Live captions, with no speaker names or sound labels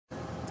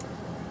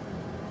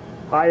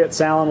Hi,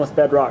 it's Alan with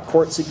Bedrock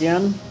Quartz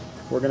again.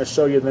 We're going to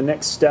show you the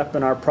next step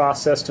in our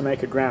process to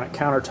make a granite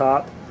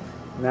countertop,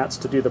 and that's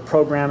to do the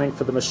programming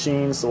for the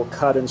machines that will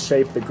cut and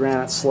shape the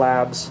granite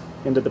slabs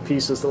into the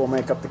pieces that will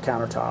make up the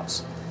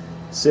countertops.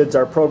 Sid's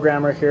our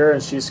programmer here,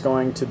 and she's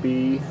going to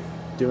be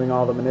doing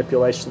all the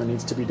manipulation that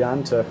needs to be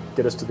done to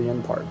get us to the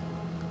end part.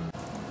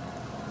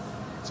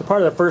 So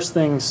part of the first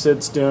thing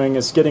Sid's doing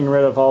is getting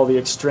rid of all the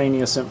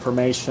extraneous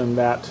information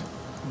that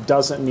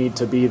doesn't need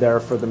to be there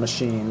for the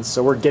machines.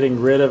 So we're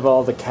getting rid of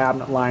all the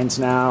cabinet lines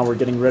now, we're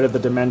getting rid of the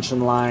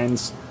dimension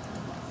lines,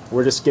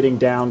 we're just getting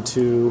down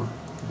to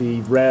the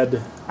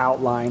red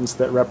outlines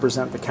that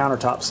represent the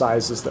countertop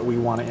sizes that we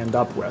want to end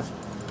up with.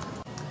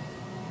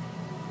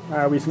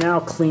 We've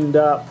now cleaned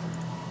up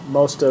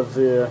most of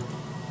the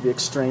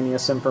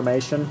extraneous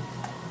information.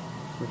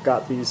 We've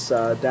got these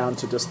down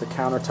to just the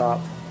countertop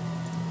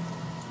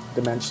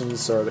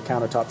dimensions or the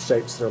countertop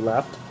shapes that are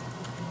left.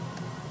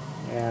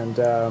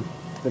 And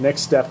the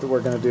next step that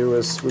we're going to do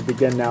is we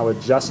begin now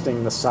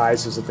adjusting the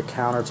sizes of the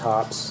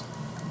countertops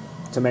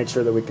to make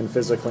sure that we can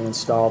physically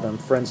install them.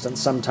 For instance,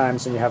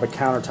 sometimes when you have a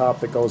countertop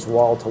that goes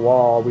wall to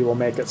wall, we will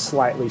make it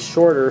slightly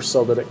shorter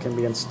so that it can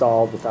be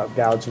installed without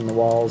gouging the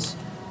walls.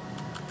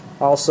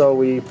 Also,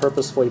 we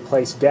purposefully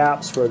place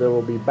gaps where there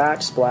will be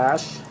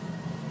backsplash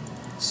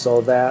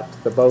so that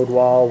the bowed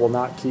wall will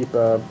not keep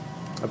a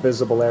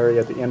visible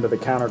area at the end of the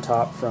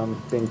countertop from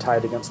being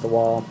tight against the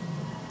wall.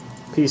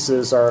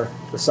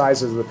 The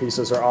sizes of the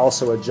pieces are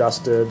also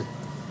adjusted,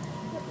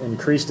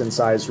 increased in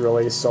size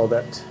really, so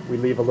that we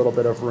leave a little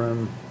bit of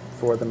room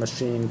for the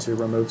machine to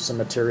remove some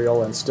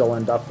material and still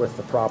end up with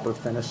the proper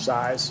finished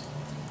size.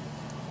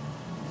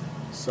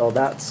 So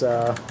that's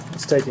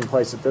what's taking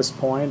place at this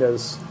point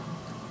as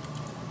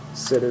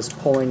Sid is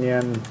pulling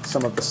in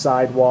some of the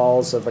side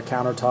walls of the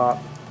countertop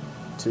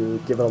to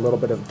give it a little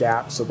bit of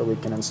gap so that we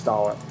can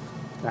install it.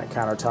 That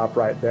countertop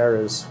right there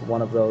is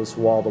one of those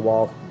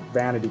wall-to-wall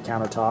vanity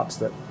countertops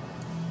that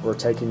we're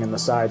taking in the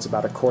sides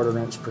about 1/4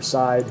 inch per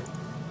side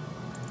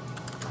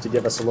to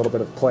give us a little bit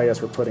of play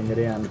as we're putting it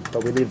in.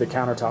 But we leave the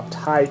countertop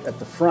tight at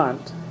the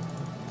front,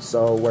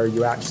 so where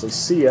you actually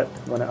see it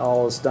when it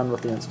all is done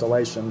with the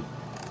installation,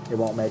 it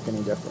won't make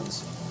any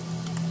difference.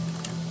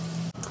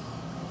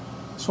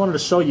 Just wanted to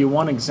show you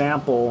one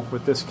example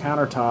with this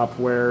countertop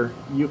where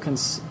you can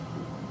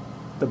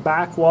the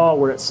back wall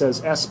where it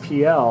says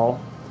SPL,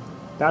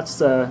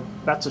 that's a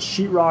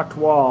sheetrocked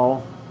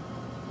wall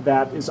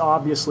that is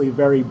obviously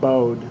very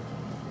bowed.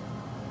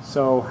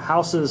 So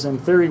houses, in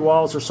theory,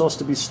 walls are supposed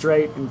to be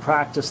straight. In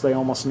practice, they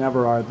almost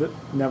never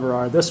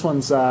are. This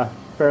one's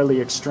fairly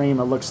extreme.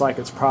 It looks like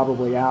it's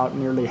probably out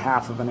nearly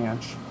 1/2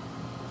 inch.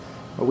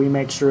 But we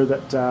make sure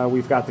that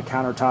we've got the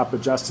countertop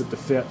adjusted to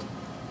fit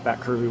that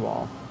curvy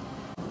wall.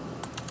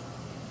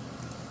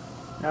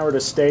 Now we're at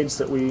a stage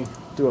that we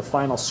do a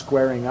final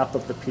squaring up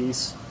of the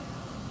piece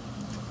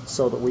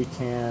so that we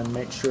can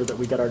make sure that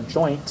we get our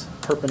joint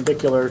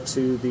perpendicular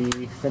to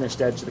the finished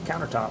edge of the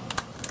countertop.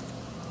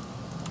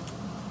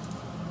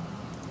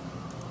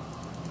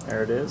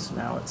 There it is.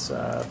 Now it's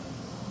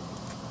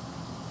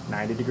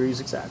 90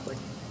 degrees exactly.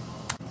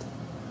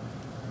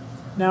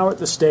 Now we're at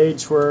the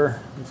stage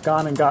where we've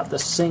gone and got the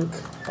sink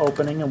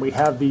opening, and we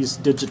have these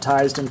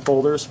digitized in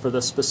folders for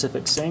the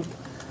specific sink.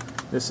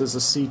 This is a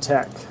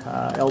SeaTech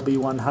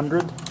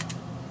LB100.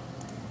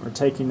 We're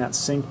taking that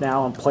sink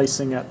now and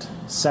placing it,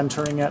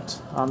 centering it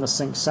on the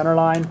sink center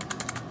line,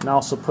 and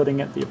also putting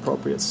it the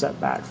appropriate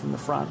setback from the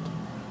front.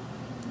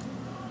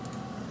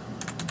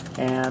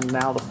 And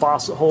now the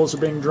faucet holes are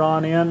being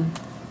drawn in.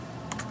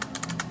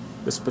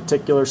 This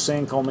particular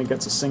sink only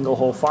gets a single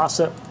hole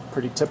faucet,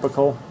 pretty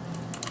typical.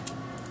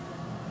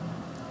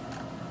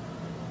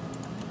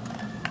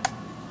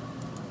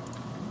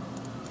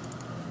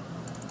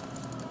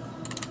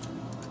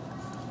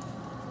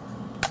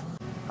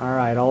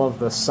 Alright, all of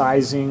the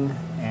sizing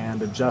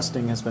and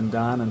adjusting has been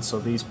done, and so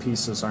these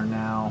pieces are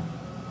now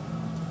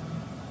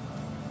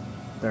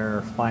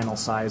their final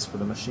size for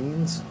the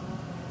machines.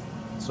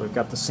 So we've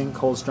got the sink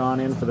holes drawn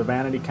in for the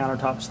vanity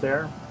countertops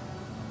there,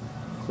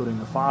 including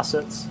the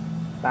faucets.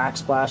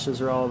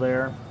 Backsplashes are all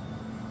there.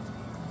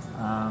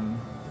 The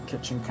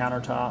kitchen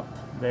countertop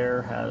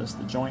there has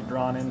the joint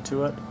drawn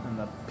into it, and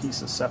the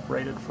piece is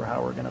separated for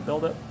how we're going to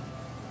build it.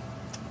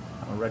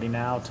 We're ready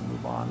now to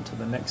move on to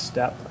the next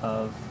step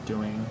of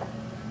doing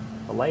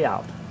the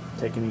layout,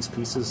 taking these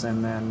pieces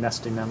and then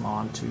nesting them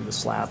onto the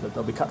slab that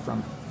they'll be cut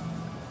from.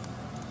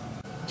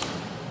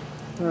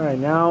 Alright,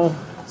 now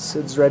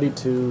Sid's ready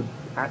to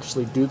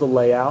actually do the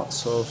layout.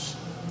 So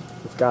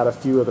we've got a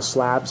few of the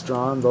slabs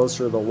drawn.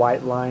 Those are the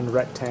white line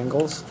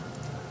rectangles,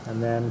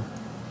 and then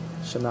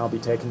she'll now be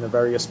taking the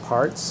various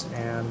parts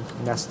and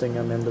nesting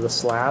them into the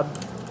slab,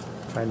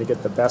 trying to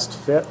get the best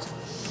fit.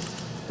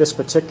 This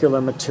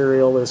particular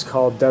material is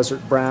called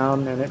desert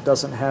brown, and it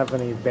doesn't have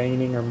any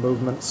veining or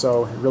movement,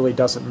 so it really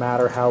doesn't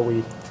matter how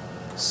we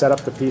set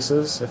up the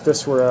pieces. If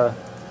this were a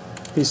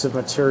piece of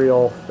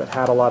material that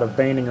had a lot of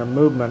veining or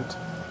movement,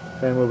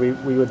 then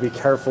we would be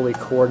carefully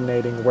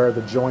coordinating where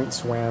the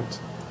joints went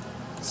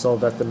so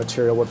that the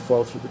material would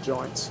flow through the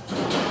joints.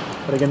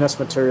 But again, this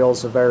material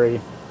is a very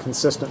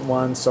consistent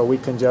one, so we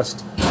can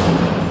just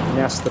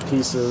nest the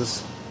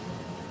pieces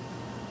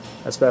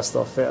as best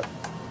they'll fit.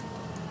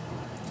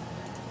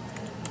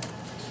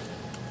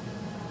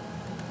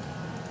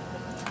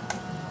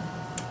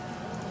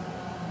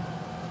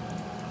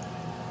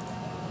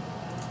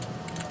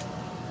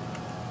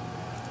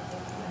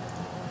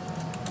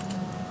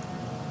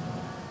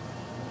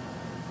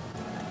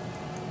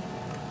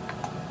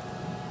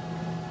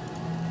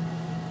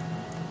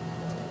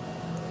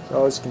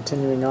 So it's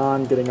continuing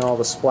on, getting all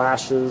the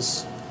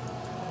splashes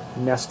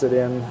nested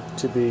in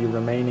to the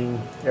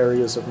remaining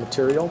areas of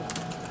material.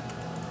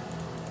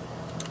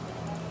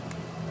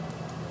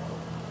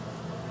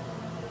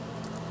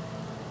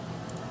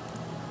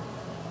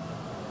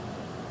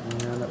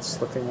 And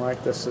it's looking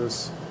like this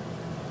is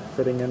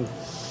fitting in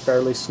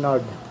fairly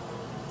snug.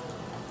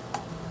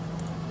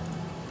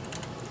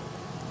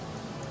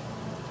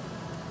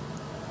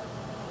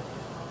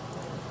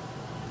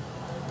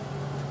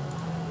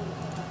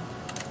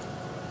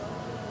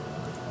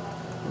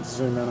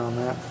 Zoom in on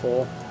that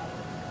full.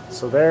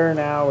 So there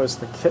now is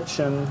the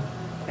kitchen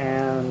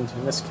and,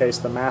 in this case,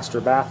 the master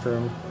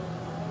bathroom,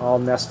 all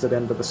nested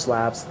into the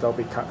slabs that they'll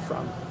be cut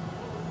from.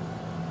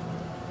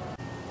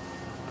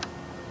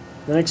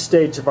 The next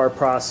stage of our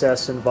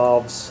process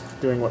involves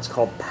doing what's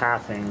called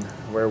pathing,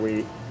 where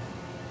we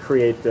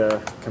create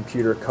the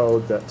computer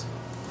code that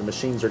the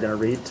machines are going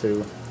to read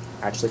to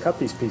actually cut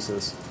these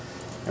pieces.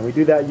 And we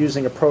do that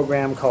using a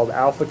program called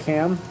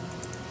AlphaCAM.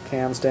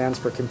 CAM stands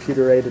for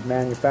Computer Aided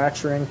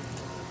Manufacturing.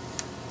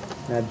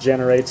 And that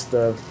generates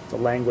the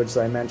language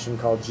that I mentioned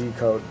called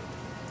G-code.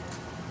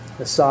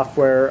 The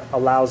software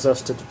allows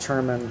us to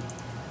determine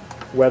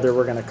whether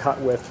we're going to cut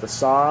with the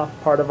saw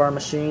part of our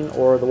machine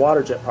or the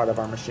water jet part of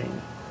our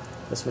machine.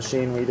 This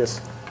machine, we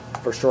just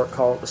for short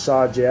call it the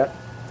SawJET,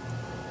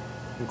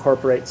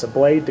 incorporates a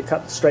blade to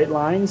cut the straight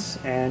lines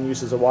and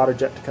uses a water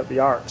jet to cut the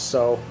arcs.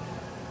 So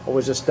what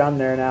was just done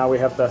there, now we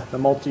have the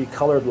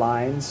multicolored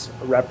lines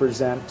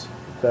represent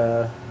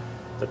the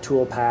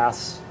tool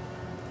paths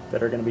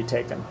that are going to be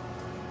taken.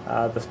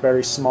 The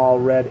very small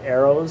red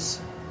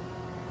arrows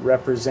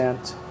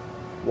represent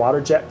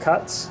water jet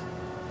cuts,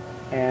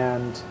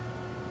 and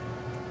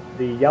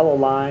the yellow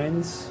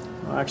lines,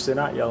 well, actually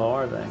not yellow,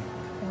 are they?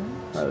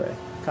 Orange. Are they?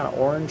 Kind of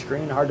orange,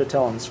 green, hard to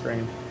tell on the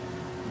screen.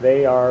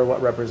 They are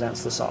what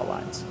represents the saw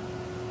lines.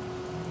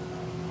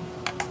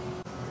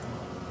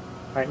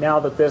 Alright, now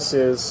that this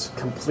is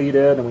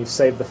completed and we've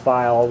saved the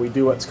file, we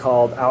do what's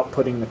called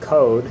outputting the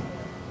code.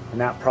 In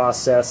that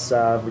process,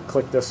 we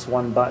click this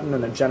one button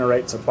and it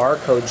generates a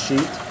barcode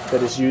sheet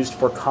that is used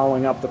for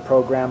calling up the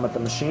program at the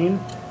machine,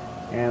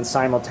 and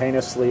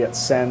simultaneously it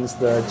sends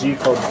the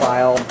G-code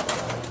file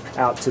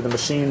out to the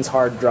machine's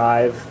hard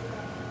drive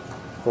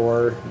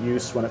for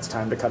use when it's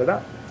time to cut it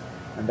up.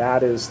 And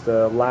that is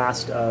the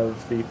last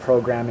of the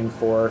programming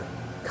for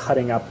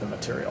cutting up the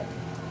material.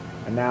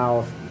 And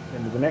now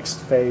into the next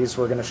phase,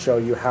 we're going to show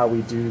you how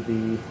we do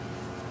the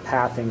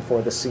pathing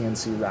for the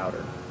CNC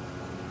router.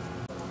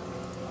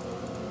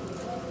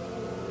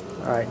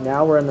 Alright,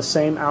 now we're in the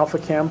same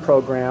AlphaCAM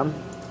program,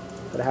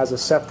 but it has a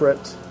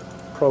separate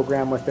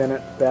program within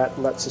it that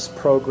lets us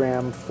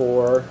program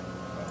for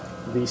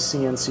the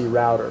CNC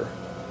router.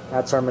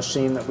 That's our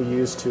machine that we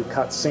use to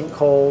cut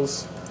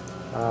sinkholes,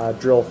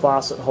 drill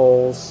faucet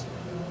holes,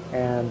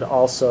 and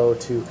also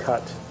to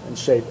cut and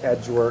shape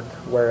edge work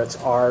where it's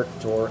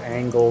arced or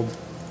angled,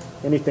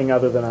 anything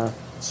other than a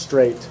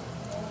straight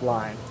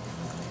line.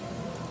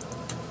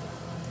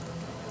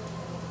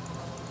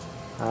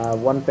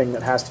 One thing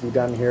that has to be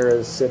done here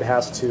is it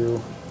has to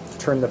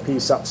turn the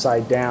piece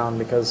upside down,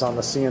 because on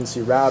the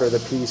CNC router the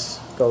piece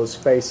goes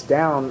face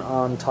down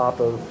on top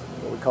of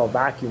what we call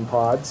vacuum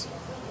pods.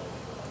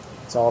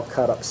 It's all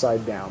cut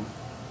upside down.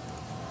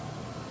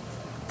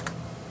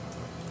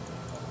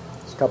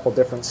 There's a couple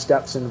different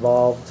steps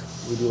involved.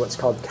 We do what's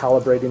called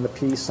calibrating the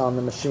piece on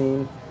the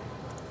machine,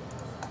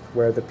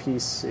 where the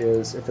piece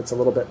is, if it's a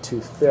little bit too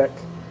thick,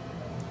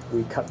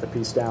 we cut the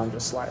piece down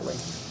just slightly.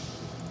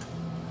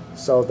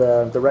 So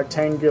the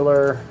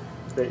rectangular,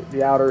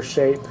 the outer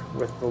shape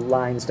with the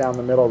lines down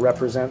the middle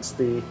represents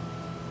the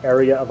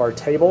area of our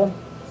table,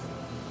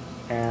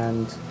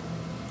 and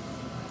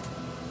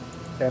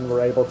then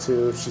we're able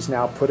to, she's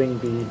now putting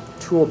the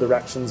tool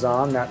directions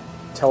on. That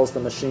tells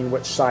the machine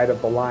which side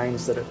of the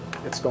lines that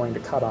it's going to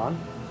cut on.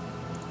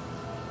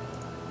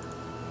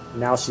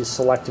 Now she's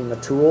selecting the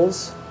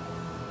tools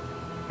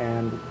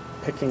and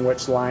picking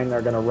which line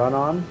they're going to run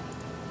on.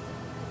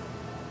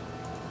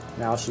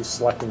 Now she's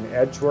selecting the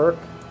edge work,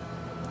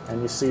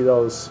 and you see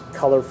those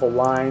colorful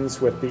lines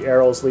with the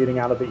arrows leading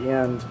out of the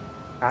end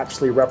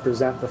actually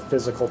represent the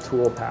physical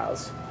tool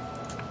paths.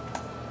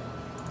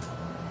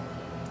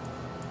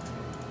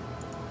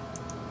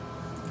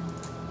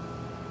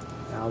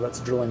 Now that's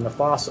drilling the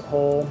faucet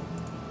hole.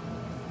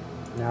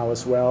 Now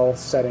as well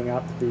setting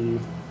up the,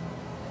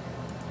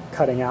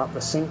 cutting out the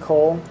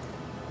sinkhole.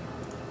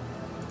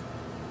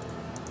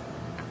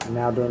 And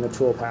now doing the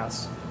tool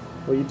paths.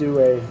 Will you do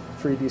a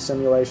 3D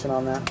simulation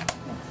on that?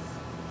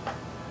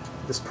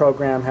 This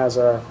program has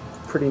a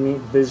pretty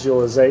neat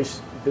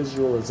visualization,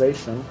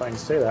 if I can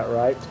say that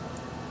right,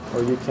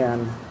 where you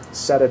can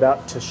set it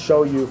up to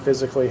show you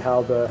physically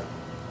how the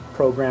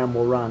program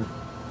will run.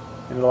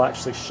 And it'll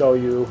actually show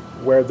you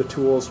where the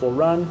tools will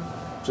run,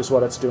 which is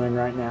what it's doing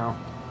right now.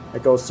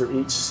 It goes through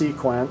each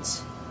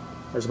sequence.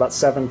 There's about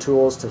 7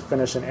 tools to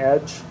finish an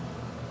edge.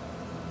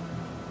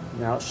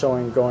 Now it's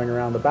showing going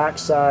around the back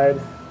side,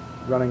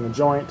 running the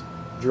joint,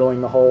 drilling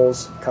the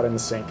holes, cutting the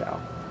sink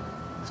out.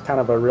 It's kind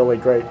of a really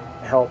great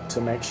help to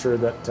make sure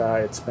that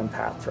it's been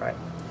pathed right.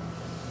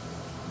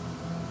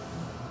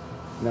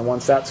 And then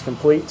once that's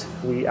complete,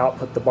 we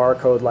output the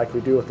barcode like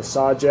we do with the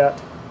SawJET,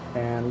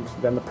 and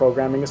then the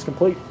programming is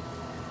complete.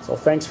 So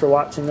thanks for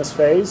watching this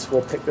phase.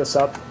 We'll pick this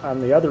up on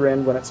the other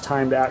end when it's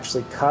time to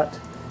actually cut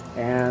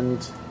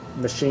and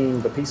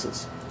machine the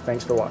pieces.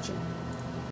 Thanks for watching.